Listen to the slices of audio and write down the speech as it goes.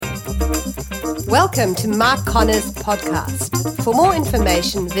Welcome to Mark Connor's podcast. For more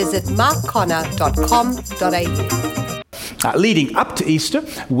information, visit markconnor.com.au. Leading up to Easter,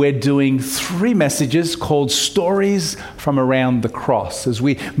 we're doing 3 messages called Stories from Around the Cross. As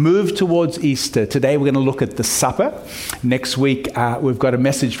we move towards Easter, today we're going to look at the supper. Next week, we've got a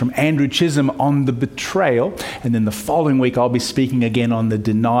message from Andrew Chisholm on the betrayal. And then the following week, I'll be speaking again on the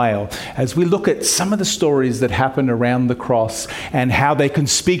denial. As we look at some of the stories that happened around the cross and how they can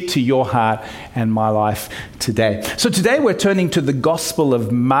speak to your heart and my life today. So today we're turning to the Gospel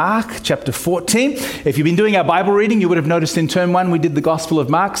of Mark, chapter 14. If you've been doing our Bible reading, you would have noticed in term 1 we did the Gospel of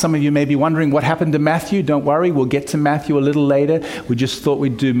Mark. Some of you may be wondering what happened to Matthew. Don't worry, we'll get to Matthew a little later. We just thought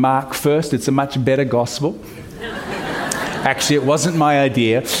we'd do Mark first. It's a much better gospel. Actually, it wasn't my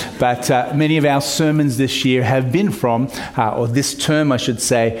idea, but many of our sermons this year have been from, or this term I should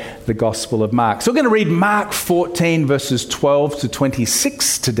say, the Gospel of Mark. So we're going to read Mark 14 verses 12 to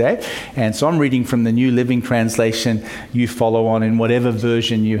 26 today. And so I'm reading from the New Living Translation. You follow on in whatever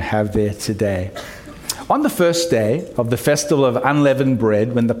version you have there today. On the first day of the festival of unleavened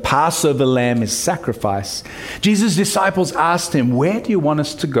bread, when the Passover lamb is sacrificed, Jesus' disciples asked him, "Where do you want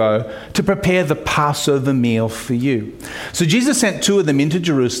us to go to prepare the Passover meal for you?" So Jesus sent 2 of them into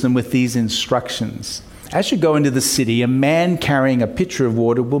Jerusalem with these instructions. "As you go into the city, a man carrying a pitcher of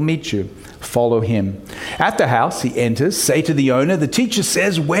water will meet you. Follow him. At the house he enters, say to the owner, 'The teacher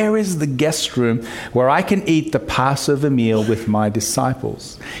says, where is the guest room where I can eat the Passover meal with my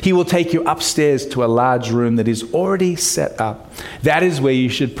disciples?' He will take you upstairs to a large room that is already set up. That is where you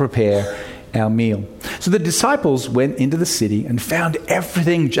should prepare our meal." So the disciples went into the city and found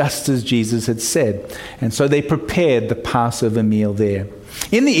everything just as Jesus had said. And so they prepared the Passover meal there.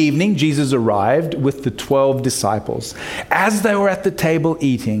 In the evening, Jesus arrived with the 12 disciples. As they were at the table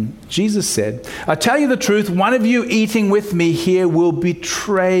eating, Jesus said, "I tell you the truth, one of you eating with me here will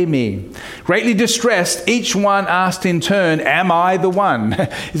betray me." Greatly distressed, each one asked in turn, "Am I the one?"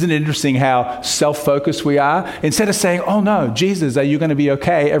 Isn't it interesting how self-focused we are? Instead of saying, "Oh no, Jesus, are you going to be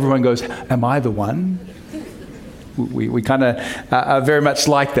okay?" Everyone goes, "Am I the one?" We kind of are very much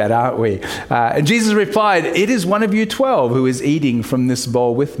like that, aren't we? And Jesus replied, "It is one of you 12 who is eating from this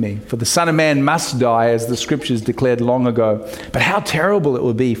bowl with me. For the Son of Man must die, as the Scriptures declared long ago. But how terrible it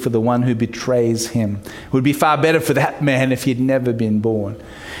will be for the one who betrays him. It would be far better for that man if he had never been born."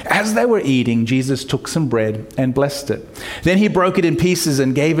 As they were eating, Jesus took some bread and blessed it. Then he broke it in pieces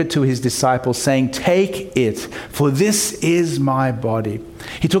and gave it to his disciples, saying, "Take it, for this is my body."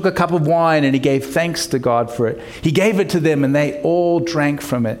 He took a cup of wine and he gave thanks to God for it. He gave it to them and they all drank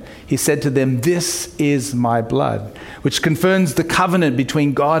from it. He said to them, "This is my blood, which confirms the covenant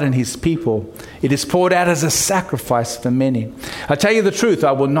between God and his people. It is poured out as a sacrifice for many. I tell you the truth,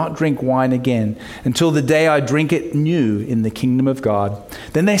 I will not drink wine again until the day I drink it new in the kingdom of God."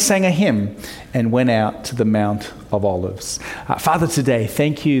 Then they sang a hymn and went out to the Mount of Olives. Father, today,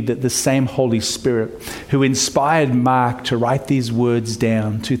 thank you that the same Holy Spirit who inspired Mark to write these words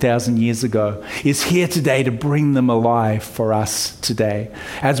down 2,000 years ago is here today to bring them alive for us today.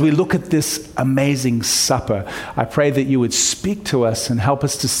 As we look at this amazing supper, I pray that you would speak to us and help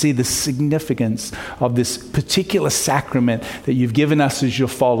us to see the significance of this particular sacrament that you've given us as your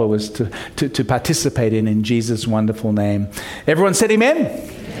followers to participate in Jesus' wonderful name. Everyone said amen?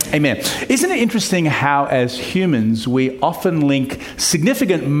 Amen. Isn't it interesting how as humans we often link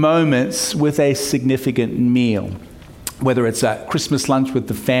significant moments with a significant meal? Whether it's a Christmas lunch with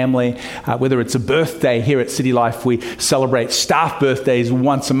the family, whether it's a birthday. Here at City Life, we celebrate staff birthdays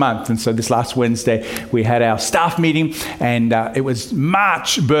once a month. And so this last Wednesday, we had our staff meeting, and it was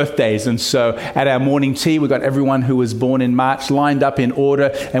March birthdays. And so at our morning tea, we got everyone who was born in March lined up in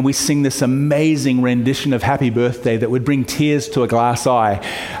order, and we sing this amazing rendition of Happy Birthday that would bring tears to a glass eye.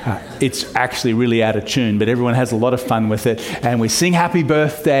 It's actually really out of tune, but everyone has a lot of fun with it. And we sing Happy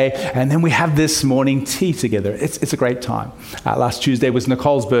Birthday, and then we have this morning tea together. It's a great time. Last Tuesday was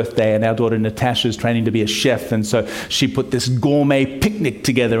Nicole's birthday, and our daughter Natasha's training to be a chef, and so she put this gourmet picnic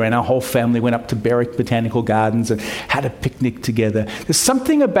together, and our whole family went up to Berwick Botanical Gardens and had a picnic together. There's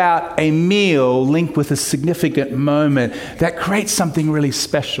something about a meal linked with a significant moment that creates something really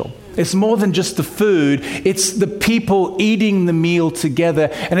special. It's more than just the food. It's the people eating the meal together.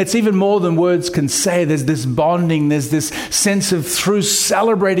 And it's even more than words can say. There's this bonding. There's this sense of through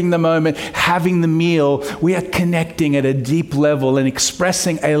celebrating the moment, having the meal, we are connecting at a deep level and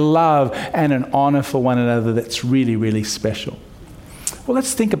expressing a love and an honor for one another that's really, really special. Well,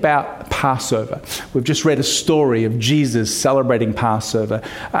 let's think about Passover. We've just read a story of Jesus celebrating Passover.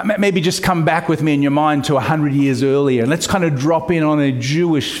 Maybe just come back with me in your mind to 100 years earlier, and let's kind of drop in on a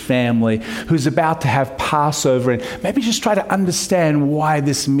Jewish family who's about to have Passover, and maybe just try to understand why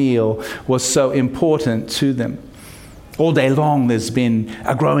this meal was so important to them. All day long, there's been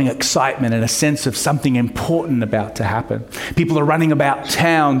a growing excitement and a sense of something important about to happen. People are running about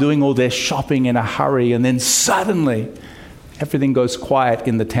town doing all their shopping in a hurry, and then suddenly everything goes quiet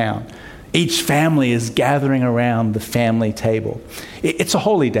in the town. Each family is gathering around the family table. It's a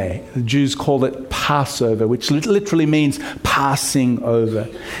holy day. The Jews call it Passover, which literally means passing over.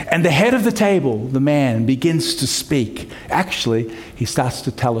 And the head of the table, the man, begins to speak. Actually, he starts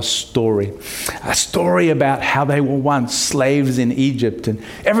to tell a story about how they were once slaves in Egypt. And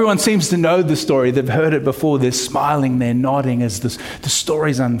everyone seems to know the story. They've heard it before. They're smiling, they're nodding as the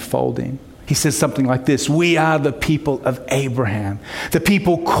story's unfolding. He says something like this: "We are the people of Abraham, the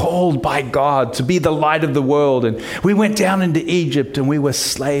people called by God to be the light of the world. And we went down into Egypt and we were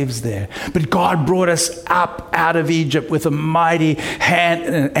slaves there. But God brought us up out of Egypt with a mighty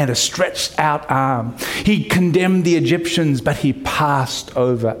hand and a stretched out arm. He condemned the Egyptians, but he passed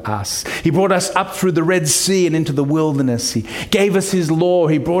over us. He brought us up through the Red Sea and into the wilderness. He gave us his law.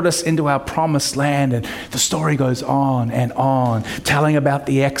 He brought us into our promised land." And the story goes on, telling about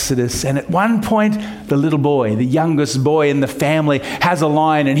the Exodus. And at one point, the little boy, the youngest boy in the family, has a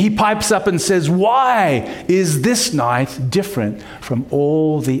line, and he pipes up and says, "Why is this night different from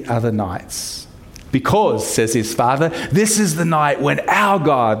all the other nights?" "Because," says his father, "this is the night when our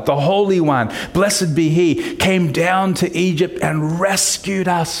God, the Holy One, blessed be he, came down to Egypt and rescued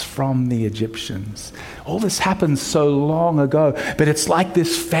us from the Egyptians." All this happened so long ago, but it's like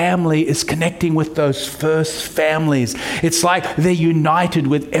this family is connecting with those first families. It's like they're united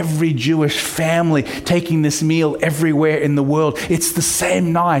with every Jewish family, taking this meal everywhere in the world. It's the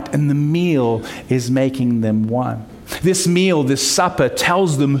same night, and the meal is making them one. This meal, this supper,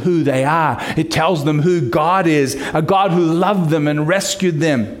 tells them who they are. It tells them who God is, a God who loved them and rescued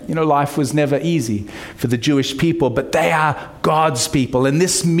them. You know, life was never easy for the Jewish people, but they are God's people. And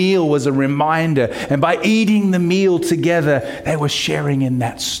this meal was a reminder. And by eating the meal together, they were sharing in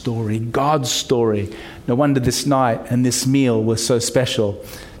that story, God's story. No wonder this night and this meal was so special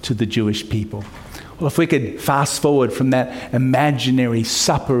to the Jewish people. Well, if we could fast forward from that imaginary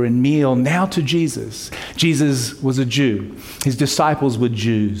supper and meal now to Jesus. Jesus was a Jew. His disciples were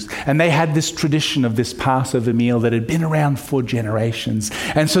Jews. And they had this tradition of this Passover meal that had been around for generations.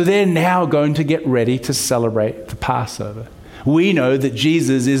 And so they're now going to get ready to celebrate the Passover. We know that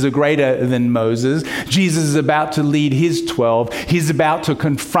Jesus is greater than Moses. Jesus is about to lead his 12. He's about to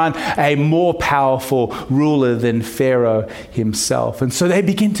confront a more powerful ruler than Pharaoh himself. And so they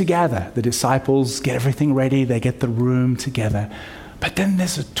begin to gather. The disciples get everything ready. They get the room together. But then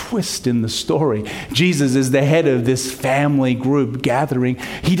there's a twist in the story. Jesus is the head of this family group gathering.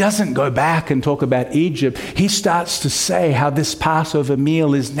 He doesn't go back and talk about Egypt. He starts to say how this Passover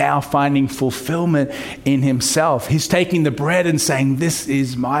meal is now finding fulfillment in himself. He's taking the bread and saying, "This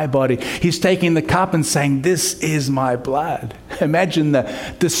is my body." He's taking the cup and saying, "This is my blood." Imagine the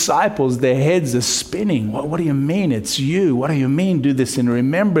disciples, their heads are spinning. What do you mean it's you? What do you mean do this in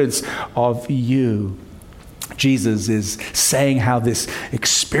remembrance of you? Jesus is saying how this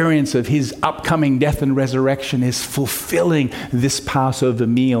experience of his upcoming death and resurrection is fulfilling this Passover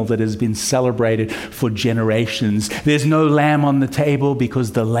meal that has been celebrated for generations. There's no lamb on the table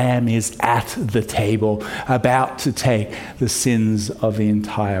because the lamb is at the table, about to take the sins of the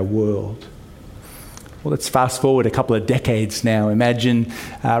entire world. Well, let's fast forward a couple of decades now. Imagine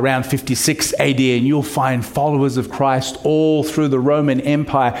around 56 AD, and you'll find followers of Christ all through the Roman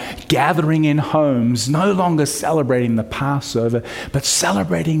Empire gathering in homes, no longer celebrating the Passover, but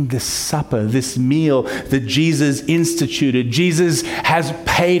celebrating this supper, this meal that Jesus instituted. Jesus has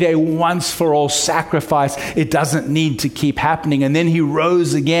paid a once-for-all sacrifice. It doesn't need to keep happening. And then he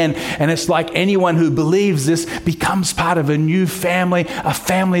rose again, and it's like anyone who believes this becomes part of a new family, a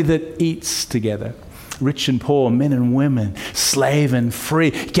family that eats together. Rich and poor, men and women, slave and free,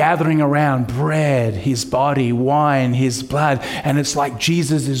 gathering around bread, his body, wine, his blood. And it's like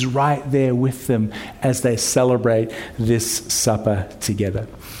Jesus is right there with them as they celebrate this supper together.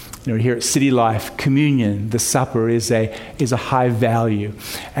 You know, here at City Life, communion, the supper, is a high value.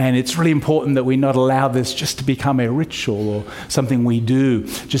 And it's really important that we not allow this just to become a ritual or something we do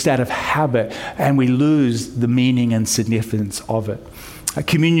just out of habit, and we lose the meaning and significance of it.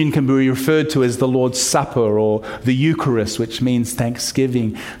 Communion can be referred to as the Lord's Supper or the Eucharist, which means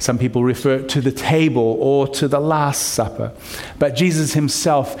thanksgiving. Some people refer it to the table or to the Last Supper. But Jesus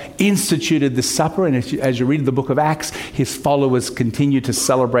himself instituted the supper, and as you read the book of Acts, his followers continue to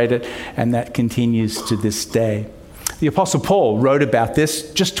celebrate it, and that continues to this day. The Apostle Paul wrote about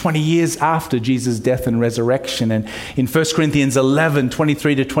this just 20 years after Jesus' death and resurrection. And in 1 Corinthians 11,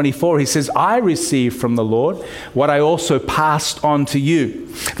 23 to 24, he says, I received from the Lord what I also passed on to you.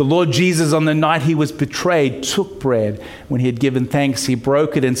 The Lord Jesus, on the night he was betrayed, took bread. When he had given thanks, he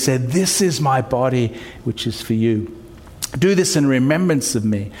broke it and said, this is my body, which is for you. Do this in remembrance of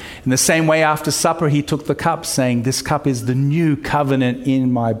me. In the same way, after supper, he took the cup, saying, this cup is the new covenant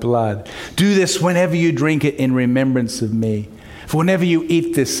in my blood. Do this whenever you drink it in remembrance of me. For whenever you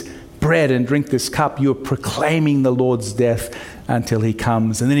eat this bread and drink this cup, you are proclaiming the Lord's death until he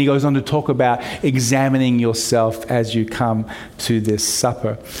comes. And then he goes on to talk about examining yourself as you come to this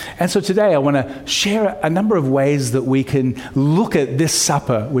supper. And so today I want to share a number of ways that we can look at this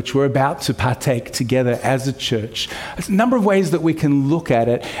supper, which we're about to partake together as a church. There's a number of ways that we can look at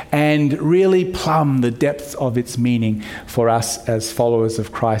it and really plumb the depth of its meaning for us as followers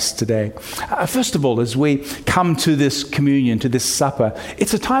of Christ today. First of all, as we come to this communion, to this supper,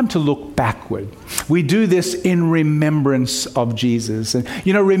 it's a time to look backward. We do this in remembrance of Jesus. And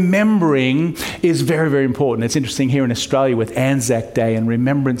remembering is very, very important. It's interesting here in Australia with Anzac Day and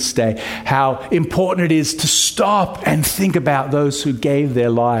Remembrance Day, how important it is to stop and think about those who gave their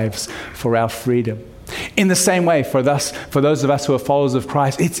lives for our freedom. In the same way, for those of us who are followers of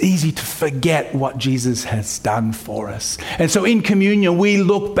Christ, it's easy to forget what Jesus has done for us. And so in communion, we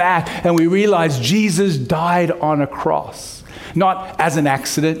look back and we realize Jesus died on a cross. Not as an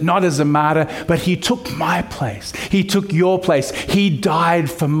accident, not as a martyr, but he took my place. He took your place. He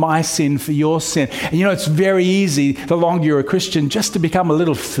died for my sin, for your sin. And it's very easy, the longer you're a Christian, just to become a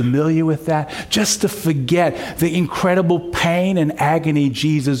little familiar with that, just to forget the incredible pain and agony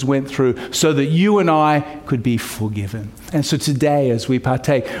Jesus went through so that you and I could be forgiven. And so today, as we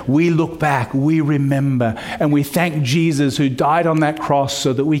partake, we look back, we remember, and we thank Jesus who died on that cross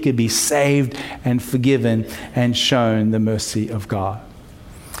so that we could be saved and forgiven and shown the mercy of God.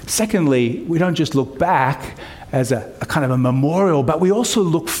 Secondly, we don't just look back as a kind of a memorial, but we also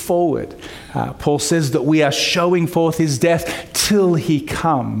look forward. Paul says that we are showing forth his death till he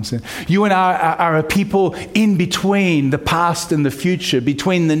comes. And you and I are a people in between the past and the future,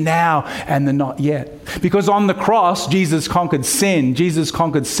 between the now and the not yet. Because on the cross, Jesus conquered sin, Jesus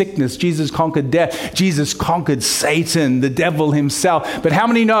conquered sickness, Jesus conquered death, Jesus conquered Satan, the devil himself. But how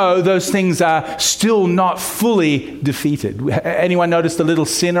many know those things are still not fully defeated? Anyone notice the little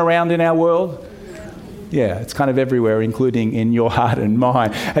sin around in our world? Yeah, it's kind of everywhere, including in your heart and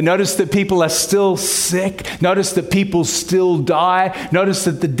mine. And notice that people are still sick. Notice that people still die. Notice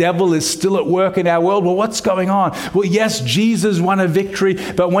that the devil is still at work in our world. Well, what's going on? Well, yes, Jesus won a victory,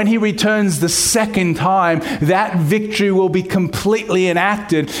 but when he returns the second time, that victory will be completely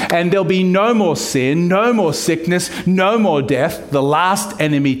enacted, and there'll be no more sin, no more sickness, no more death, the last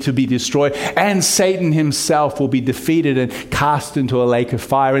enemy to be destroyed, and Satan himself will be defeated and cast into a lake of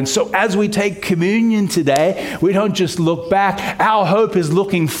fire. And so as we take communion today, we don't just look back. Our hope is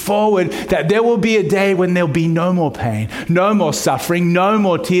looking forward, that there will be a day when there'll be no more pain, no more suffering, no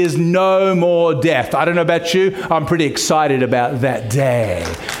more tears, no more death. I don't know about you. I'm pretty excited about that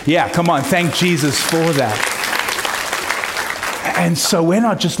day. Yeah, come on. Thank Jesus for that. And so we're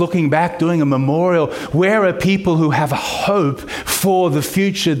not just looking back, doing a memorial. We're a people who have a hope for the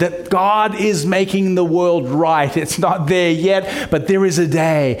future, that God is making the world right. It's not there yet, but there is a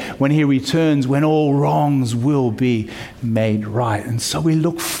day when he returns, when all wrongs will be made right. And so we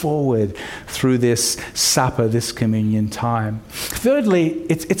look forward through this supper, this communion time. Thirdly,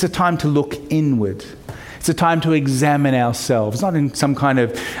 it's a time to look inward. It's a time to examine ourselves, not in some kind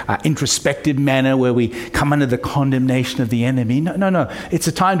of introspective manner where we come under the condemnation of the enemy. No. It's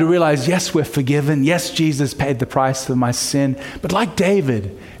a time to realize, yes, we're forgiven. Yes, Jesus paid the price for my sin. But like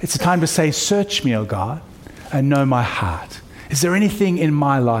David, it's a time to say, search me, O God, and know my heart. Is there anything in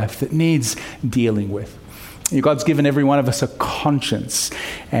my life that needs dealing with? God's given every one of us a conscience.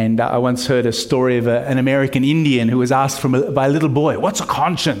 And I once heard a story of an American Indian who was asked by a little boy, what's a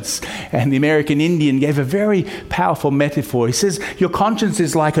conscience? And the American Indian gave a very powerful metaphor. He says, your conscience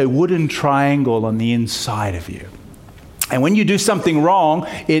is like a wooden triangle on the inside of you. And when you do something wrong,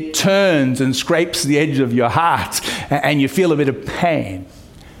 it turns and scrapes the edge of your heart and you feel a bit of pain.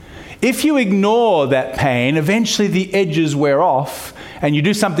 If you ignore that pain, eventually the edges wear off and you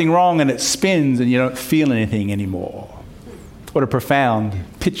do something wrong and it spins and you don't feel anything anymore. What a profound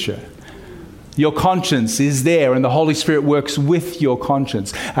picture. Your conscience is there, and the Holy Spirit works with your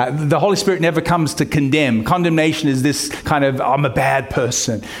conscience. The Holy Spirit never comes to condemn. Condemnation is this kind of, I'm a bad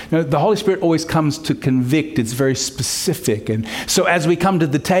person. No, the Holy Spirit always comes to convict. It's very specific. And so as we come to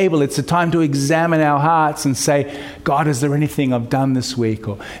the table, it's a time to examine our hearts and say, God, is there anything I've done this week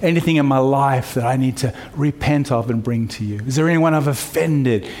or anything in my life that I need to repent of and bring to you? Is there anyone I've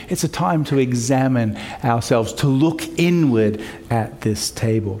offended? It's a time to examine ourselves, to look inward at this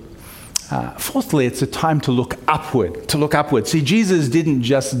table. Fourthly, it's a time to look upward. See, Jesus didn't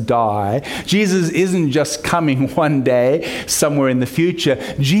just die. Jesus isn't just coming one day somewhere in the future.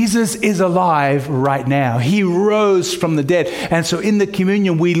 Jesus is alive right now. He rose from the dead. And so in the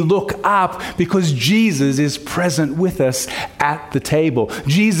communion, we look up because Jesus is present with us at the table.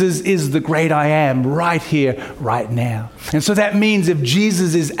 Jesus is the great I am right here, right now. And so that means if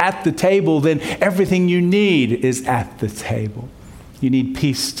Jesus is at the table, then everything you need is at the table. You need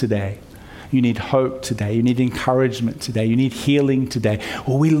peace today. You need hope today. You need encouragement today. You need healing today.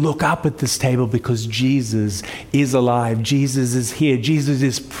 Well, we look up at this table because Jesus is alive. Jesus is here. Jesus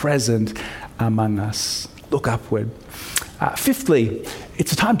is present among us. Look upward. Fifthly,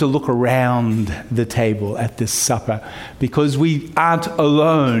 it's a time to look around the table at this supper because we aren't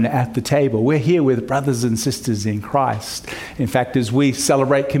alone at the table. We're here with brothers and sisters in Christ. In fact, as we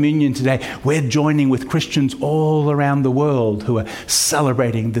celebrate communion today, we're joining with Christians all around the world who are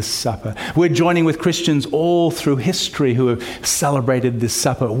celebrating this supper. We're joining with Christians all through history who have celebrated this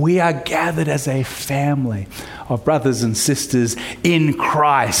supper. We are gathered as a family of brothers and sisters in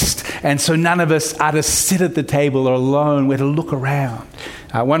Christ. And so none of us are to sit at the table alone. We're to look around.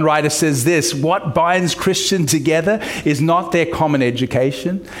 One writer says this: what binds Christians together is not their common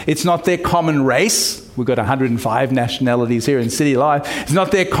education. It's not their common race. We've got 105 nationalities here in City Life. It's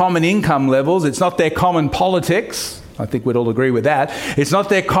not their common income levels. It's not their common politics. I think we'd all agree with that. It's not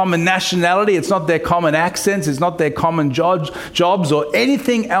their common nationality. It's not their common accents. It's not their common jobs or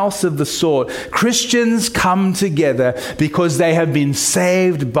anything else of the sort. Christians come together because they have been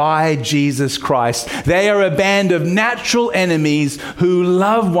saved by Jesus Christ. They are a band of natural enemies who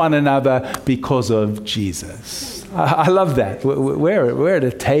love one another because of Jesus. I love that. We're at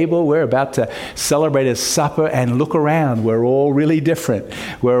a table. We're about to celebrate a supper and look around. We're all really different.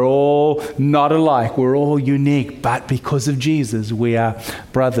 We're all not alike. We're all unique. But because of Jesus, we are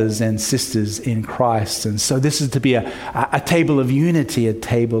brothers and sisters in Christ. And so this is to be a table of unity, a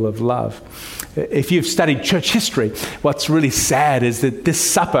table of love. If you've studied church history, what's really sad is that this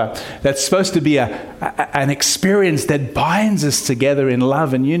supper that's supposed to be an experience that binds us together in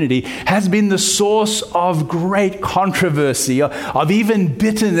love and unity has been the source of great controversy, of even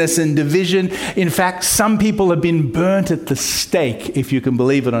bitterness and division. In fact, some people have been burnt at the stake, if you can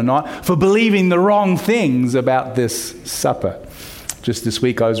believe it or not, for believing the wrong things about this supper. Just this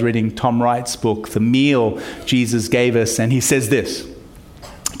week I was reading Tom Wright's book, The Meal Jesus Gave Us, and he says this: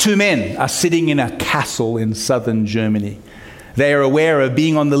 2 men are sitting in a castle in southern Germany. They are aware of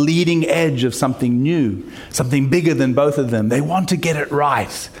being on the leading edge of something new, something bigger than both of them. They want to get it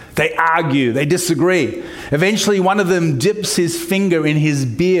right. They argue, they disagree. Eventually, one of them dips his finger in his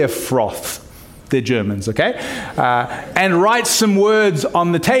beer froth. They're Germans, okay? And writes some words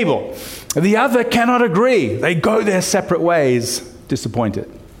on the table. The other cannot agree. They go their separate ways, disappointed.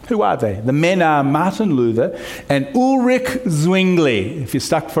 Who are they? The men are Martin Luther and Ulrich Zwingli. If you're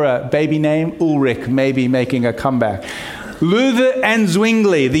stuck for a baby name, Ulrich may be making a comeback. Luther and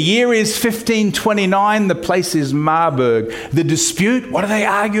Zwingli. The year is 1529. The place is Marburg. The dispute, what are they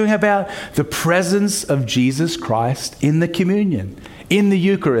arguing about? The presence of Jesus Christ in the communion, in the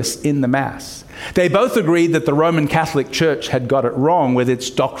Eucharist, in the Mass. They both agreed that the Roman Catholic Church had got it wrong with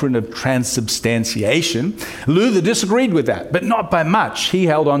its doctrine of transubstantiation. Luther disagreed with that, but not by much. He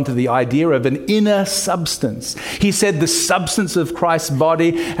held on to the idea of an inner substance. He said the substance of Christ's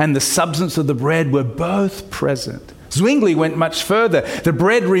body and the substance of the bread were both present. Zwingli went much further. The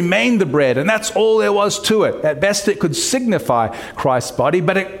bread remained the bread, and that's all there was to it. At best, it could signify Christ's body,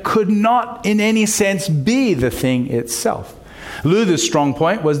 but it could not in any sense be the thing itself. Luther's strong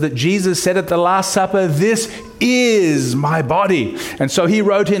point was that Jesus said at the Last Supper, "This is my body." And so he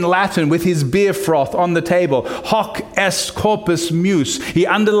wrote in Latin with his beer froth on the table, "Hoc est corpus meus." He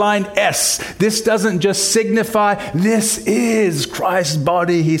underlined S. This doesn't just signify, this is Christ's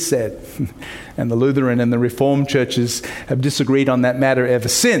body, he said. And the Lutheran and the Reformed churches have disagreed on that matter ever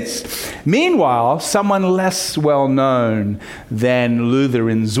since. Meanwhile, someone less well known than Luther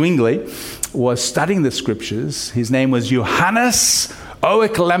and Zwingli was studying the scriptures. His name was Johannes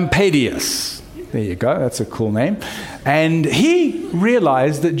Oecolampadius. There you go, that's a cool name. And he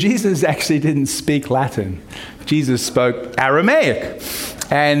realized that Jesus actually didn't speak Latin. Jesus spoke Aramaic.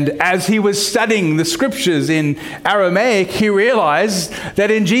 And as he was studying the scriptures in Aramaic, he realized that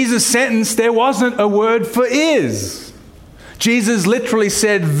in Jesus' sentence, there wasn't a word for is. Jesus literally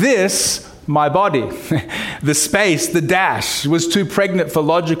said, "This, my body." The space, the dash, was too pregnant for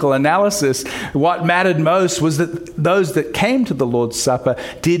logical analysis. What mattered most was that those that came to the Lord's Supper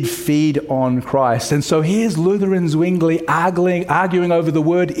did feed on Christ. And so here's Luther and Zwingli arguing over the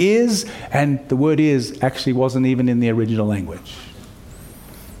word is, and the word is actually wasn't even in the original language.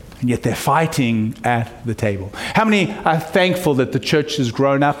 And yet they're fighting at the table. How many are thankful that the church has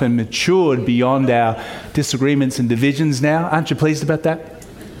grown up and matured beyond our disagreements and divisions now? Aren't you pleased about that?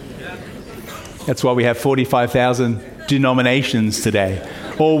 That's why we have 45,000 denominations today,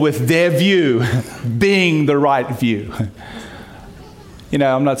 all with their view being the right view. You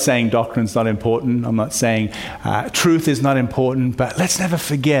know, I'm not saying doctrine's not important. I'm not saying truth is not important. But let's never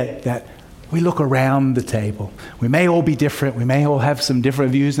forget that we look around the table. We may all be different. We may all have some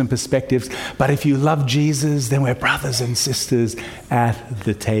different views and perspectives. But if you love Jesus, then we're brothers and sisters at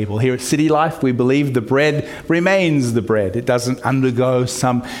the table. Here at City Life, we believe the bread remains the bread. It doesn't undergo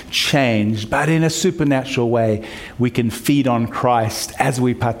some change. But in a supernatural way, we can feed on Christ as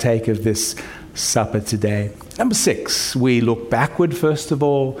we partake of this supper today. Number 6, we look backward first of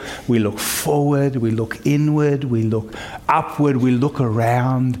all. We look forward. We look inward. We look upward. We look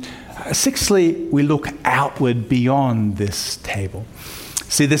around. Sixthly, we look outward beyond this table.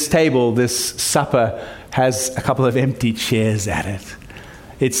 See, this table, this supper, has a couple of empty chairs at it.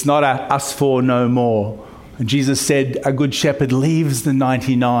 It's not a us four, no more. And Jesus said a good shepherd leaves the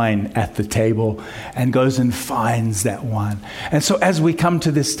 99 at the table and goes and finds that one. And so as we come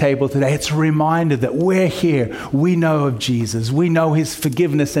to this table today, it's a reminder that we're here. We know of Jesus. We know his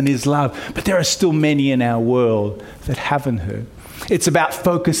forgiveness and his love. But there are still many in our world that haven't heard. It's about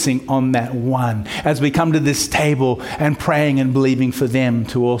focusing on that one as we come to this table and praying and believing for them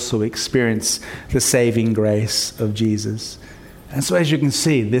to also experience the saving grace of Jesus. And so as you can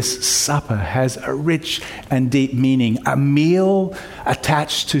see, this supper has a rich and deep meaning, a meal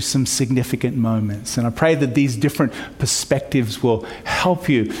attached to some significant moments. And I pray that these different perspectives will help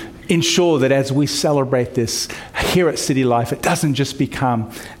you ensure that as we celebrate this here at City Life, it doesn't just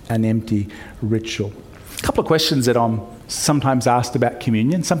become an empty ritual. A couple of questions that I'm sometimes asked about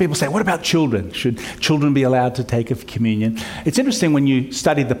communion. Some people say, what about children? Should children be allowed to take of communion? It's interesting when you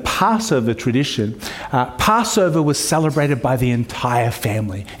study the Passover tradition. Passover was celebrated by the entire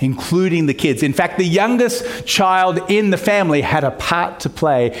family, including the kids. In fact, the youngest child in the family had a part to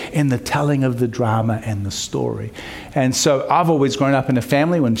play in the telling of the drama and the story. And so I've always grown up in a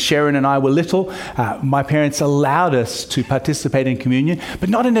family. When Sharon and I were little, my parents allowed us to participate in communion, but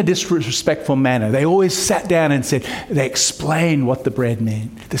not in a disrespectful manner. They always sat down and said, they explained what the bread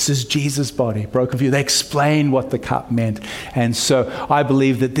meant. This is Jesus' body broken for you. They explained what the cup meant. And so I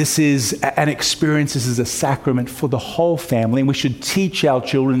believe that this is an experience, this is a sacrament for the whole family, and we should teach our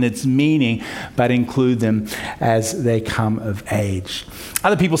children its meaning, but include them as they come of age.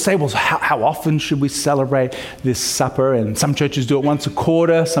 Other people say, well, how often should we celebrate this supper? And some churches do it once a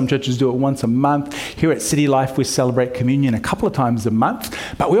quarter, some churches do it once a month. Here at City Life, we celebrate communion a couple of times a month,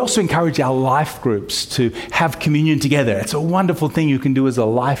 but we also encourage our life groups to have communion together. It's a wonderful thing you can do as a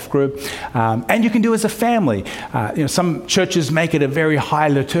life group, and you can do as a family. Some churches make it a very high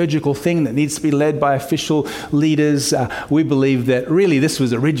liturgical thing that needs to be led by official leaders. We believe that really this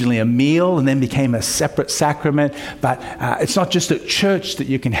was originally a meal and then became a separate sacrament, but it's not just at church that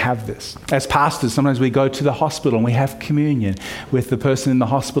you can have this. As pastors, sometimes we go to the hospital and we have communion with the person in the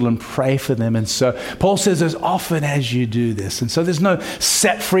hospital and pray for them. And so Paul says as often as you do this. And so there's no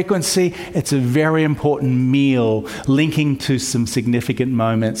set frequency. It's a very important meal linking to some significant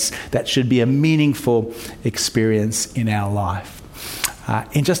moments that should be a meaningful experience in our life.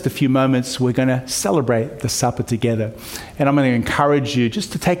 In just a few moments, we're going to celebrate the supper together. And I'm going to encourage you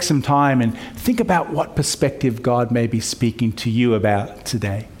just to take some time and think about what perspective God may be speaking to you about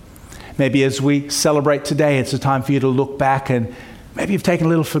today. Maybe as we celebrate today, it's a time for you to look back and maybe you've taken a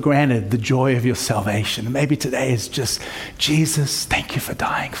little for granted the joy of your salvation. Maybe today is just, Jesus, thank you for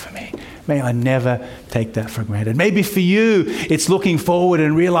dying for me. May I never take that for granted. Maybe for you, it's looking forward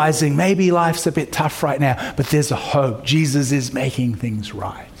and realizing maybe life's a bit tough right now, but there's a hope. Jesus is making things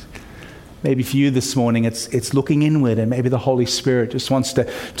right. Maybe for you this morning, it's looking inward, and maybe the Holy Spirit just wants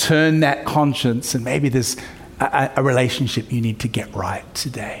to turn that conscience, and maybe there's a relationship you need to get right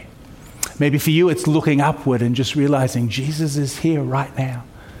today. Maybe for you, it's looking upward and just realizing Jesus is here right now.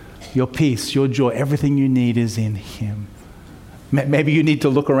 Your peace, your joy, everything you need is in him. Maybe you need to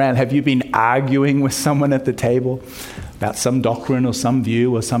look around. Have you been arguing with someone at the table about some doctrine or some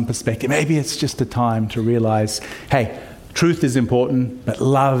view or some perspective? Maybe it's just a time to realize, hey, Truth is important, but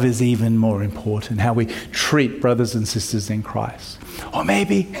love is even more important, how we treat brothers and sisters in Christ. Or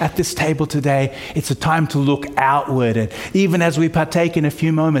maybe at this table today, it's a time to look outward, and even as we partake in a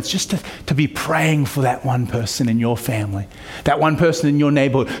few moments, just to be praying for that one person in your family, that one person in your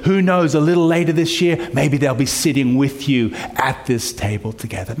neighborhood. Who knows, a little later this year, maybe they'll be sitting with you at this table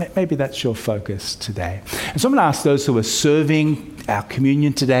together. Maybe that's your focus today. And so I'm going to ask those who are serving our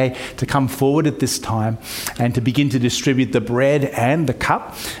communion today to come forward at this time and to begin to distribute the bread and the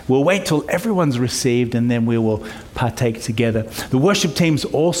cup. We'll wait till everyone's received and then we will partake together. The worship team's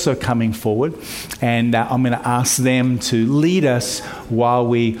also coming forward, and I'm going to ask them to lead us while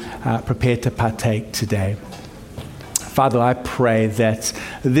we prepare to partake today. Father, I pray that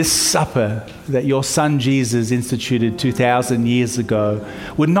this supper that your Son Jesus instituted 2,000 years ago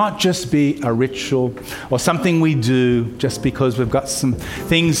would not just be a ritual or something we do just because we've got some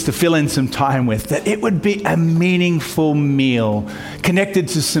things to fill in some time with, that it would be a meaningful meal connected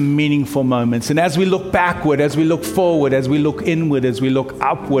to some meaningful moments. And as we look backward, as we look forward, as we look inward, as we look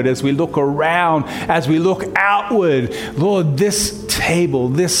upward, as we look around, as we look outward, Lord, this table,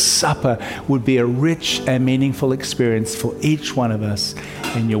 this supper would be a rich and meaningful experience for each one of us.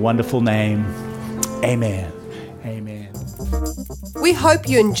 In your wonderful name, amen. Amen. We hope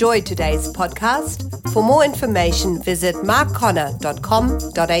you enjoyed today's podcast. For more information, visit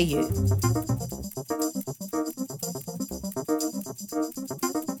markconnor.com.au.